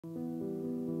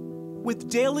With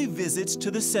daily visits to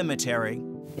the cemetery,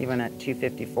 even at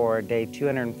 254, day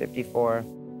 254,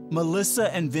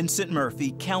 Melissa and Vincent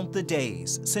Murphy count the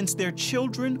days since their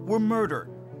children were murdered.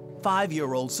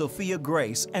 5-year-old Sophia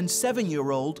Grace and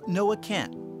 7-year-old Noah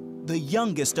Kent, the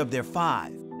youngest of their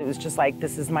 5. It was just like,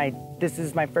 this is my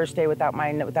first day without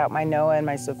my Noah and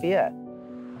my Sophia.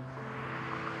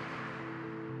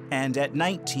 And at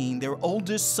 19, their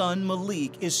oldest son,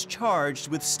 Malik, is charged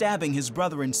with stabbing his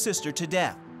brother and sister to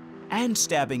death and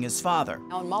stabbing his father.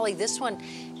 Now, in Molly, this one,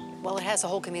 well, it has the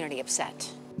whole community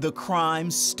upset. The crime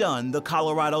stunned the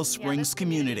Colorado Springs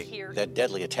community. That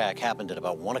deadly attack happened at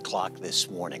about 1 o'clock this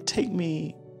morning. Take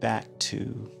me back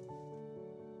to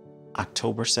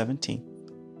October 17th.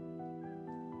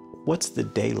 What's the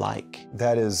day like?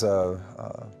 That is kind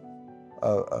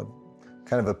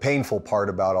of a painful part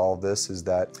about all of this, is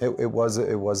that it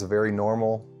was a very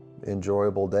normal,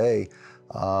 enjoyable day.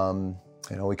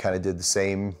 You know, we kind of did the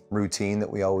same routine that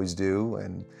we always do,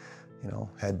 and you know,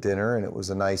 had dinner, and it was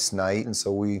a nice night, and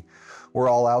so we were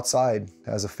all outside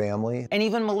as a family. And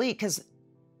even Malik, because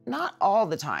not all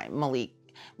the time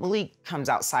Malik comes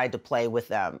outside to play with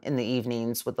them in the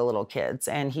evenings with the little kids,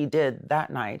 and he did that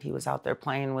night. He was out there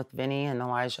playing with Vinny and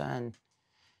Elijah and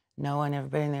Noah and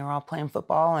everybody, and they were all playing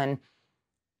football, and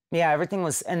yeah, everything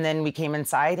was, and then we came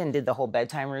inside and did the whole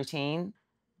bedtime routine,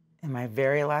 and my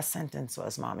very last sentence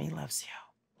was, "Mommy loves you."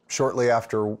 Shortly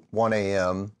after 1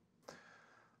 a.m.,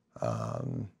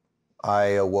 I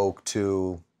awoke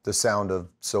to the sound of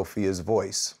Sophia's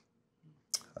voice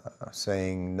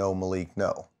saying, "No, Malik,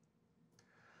 no."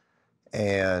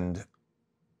 And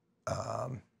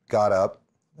got up.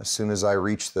 As soon as I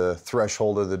reached the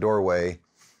threshold of the doorway,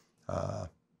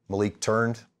 Malik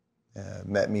turned,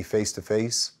 met me face to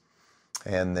face,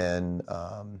 and then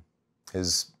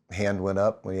his hand went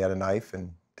up when he had a knife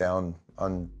and down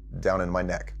in my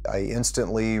neck. I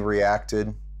instantly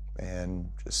reacted and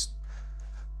just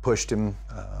pushed him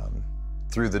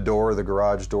through the door, the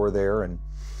garage door there, and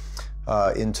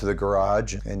into the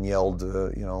garage, and yelled,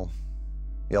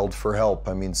 yelled for help.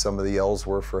 I mean, some of the yells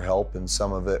were for help, and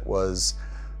some of it was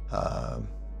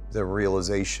the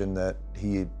realization that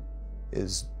he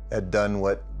had done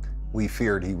what we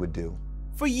feared he would do.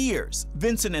 For years,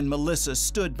 Vincent and Melissa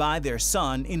stood by their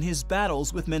son in his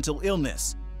battles with mental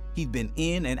illness. He'd been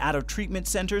in and out of treatment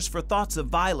centers for thoughts of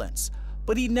violence,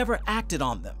 but he never acted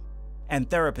on them, and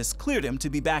therapists cleared him to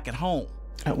be back at home.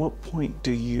 At what point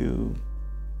do you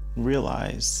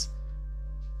realize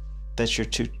that your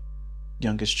 2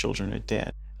 youngest children are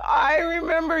dead? I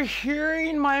remember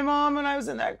hearing my mom when I was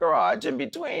in that garage, and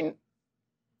between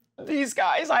these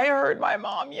guys, I heard my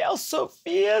mom yell,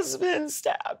 "Sophia's been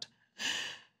stabbed."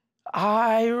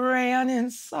 I ran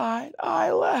inside,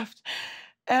 I left,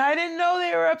 and I didn't know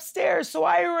they were upstairs, so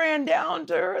I ran down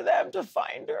to them to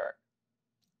find her.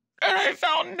 And I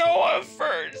found Noah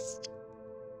first.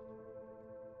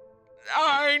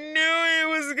 I knew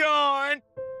he was gone.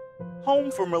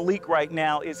 Home for Malik right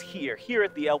now is here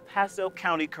at the El Paso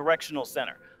County Correctional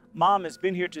Center. Mom has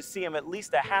been here to see him at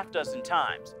least a half-dozen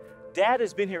times. Dad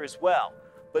has been here as well,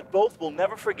 but both will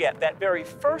never forget that very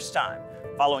first time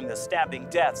following the stabbing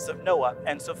deaths of Noah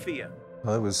and Sophia.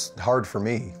 Well, it was hard for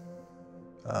me,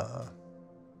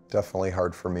 definitely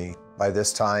hard for me. By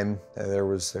this time,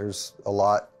 there's a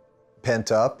lot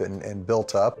pent up and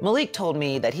built up. Malik told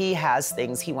me that he has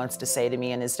things he wants to say to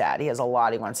me and his dad. He has a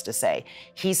lot he wants to say.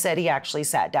 He said he actually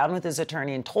sat down with his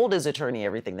attorney and told his attorney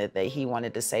everything that he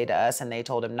wanted to say to us, and they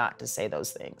told him not to say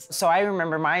those things. So I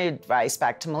remember my advice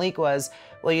back to Malik was,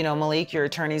 well, you know, Malik, your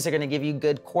attorneys are gonna give you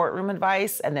good courtroom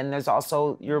advice, and then there's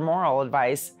also your moral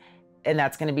advice, and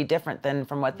that's gonna be different than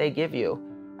from what they give you.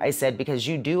 I said, because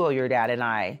you do owe your dad and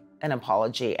I an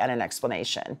apology and an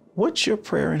explanation. What's your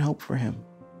prayer and hope for him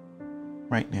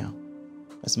right now,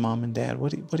 as mom and dad?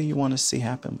 What do you want to see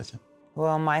happen with him?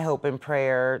 Well, my hope and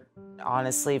prayer,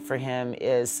 honestly, for him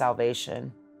is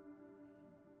salvation.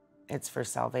 It's for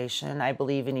salvation. I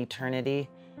believe in eternity.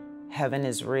 Heaven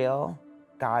is real.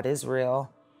 God is real.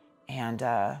 And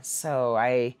so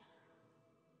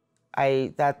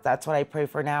that's what I pray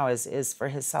for now is for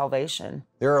his salvation.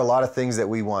 There are a lot of things that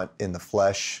we want in the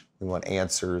flesh. We want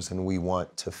answers, and we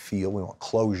want to feel, we want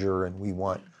closure, and we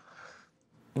want...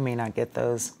 You may not get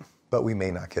those. But we may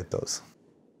not get those.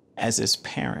 As his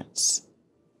parents,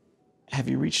 have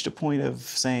you reached a point of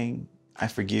saying, "I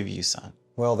forgive you, son"?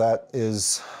 Well, that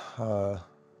is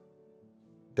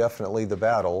definitely the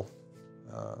battle.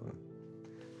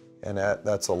 And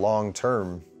that's a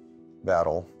long-term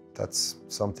battle. That's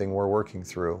something we're working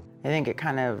through. I think it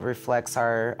kind of reflects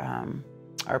our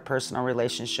personal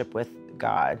relationship with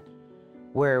God,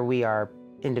 where we are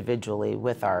individually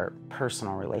with our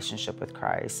personal relationship with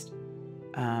Christ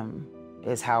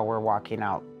is how we're walking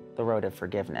out the road of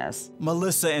forgiveness.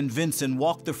 Melissa and Vincent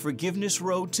walk the forgiveness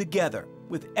road together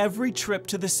with every trip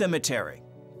to the cemetery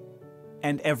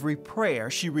and every prayer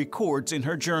she records in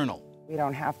her journal. We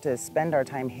don't have to spend our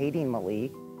time hating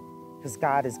Malik because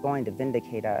God is going to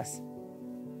vindicate us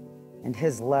and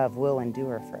his love will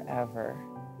endure forever.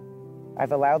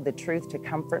 I've allowed the truth to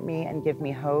comfort me and give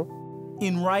me hope.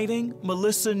 In writing,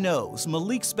 Melissa knows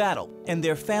Malik's battle and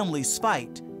their family's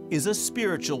fight is a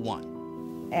spiritual one.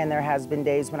 And there has been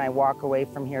days when I walk away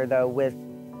from here, though, with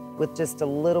just a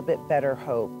little bit better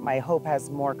hope. My hope has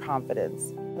more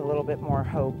confidence, a little bit more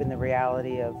hope in the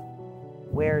reality of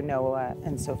where Noah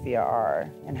and Sophia are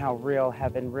and how real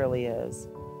heaven really is.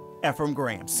 Ephraim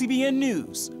Graham, CBN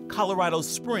News, Colorado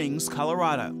Springs,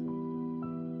 Colorado.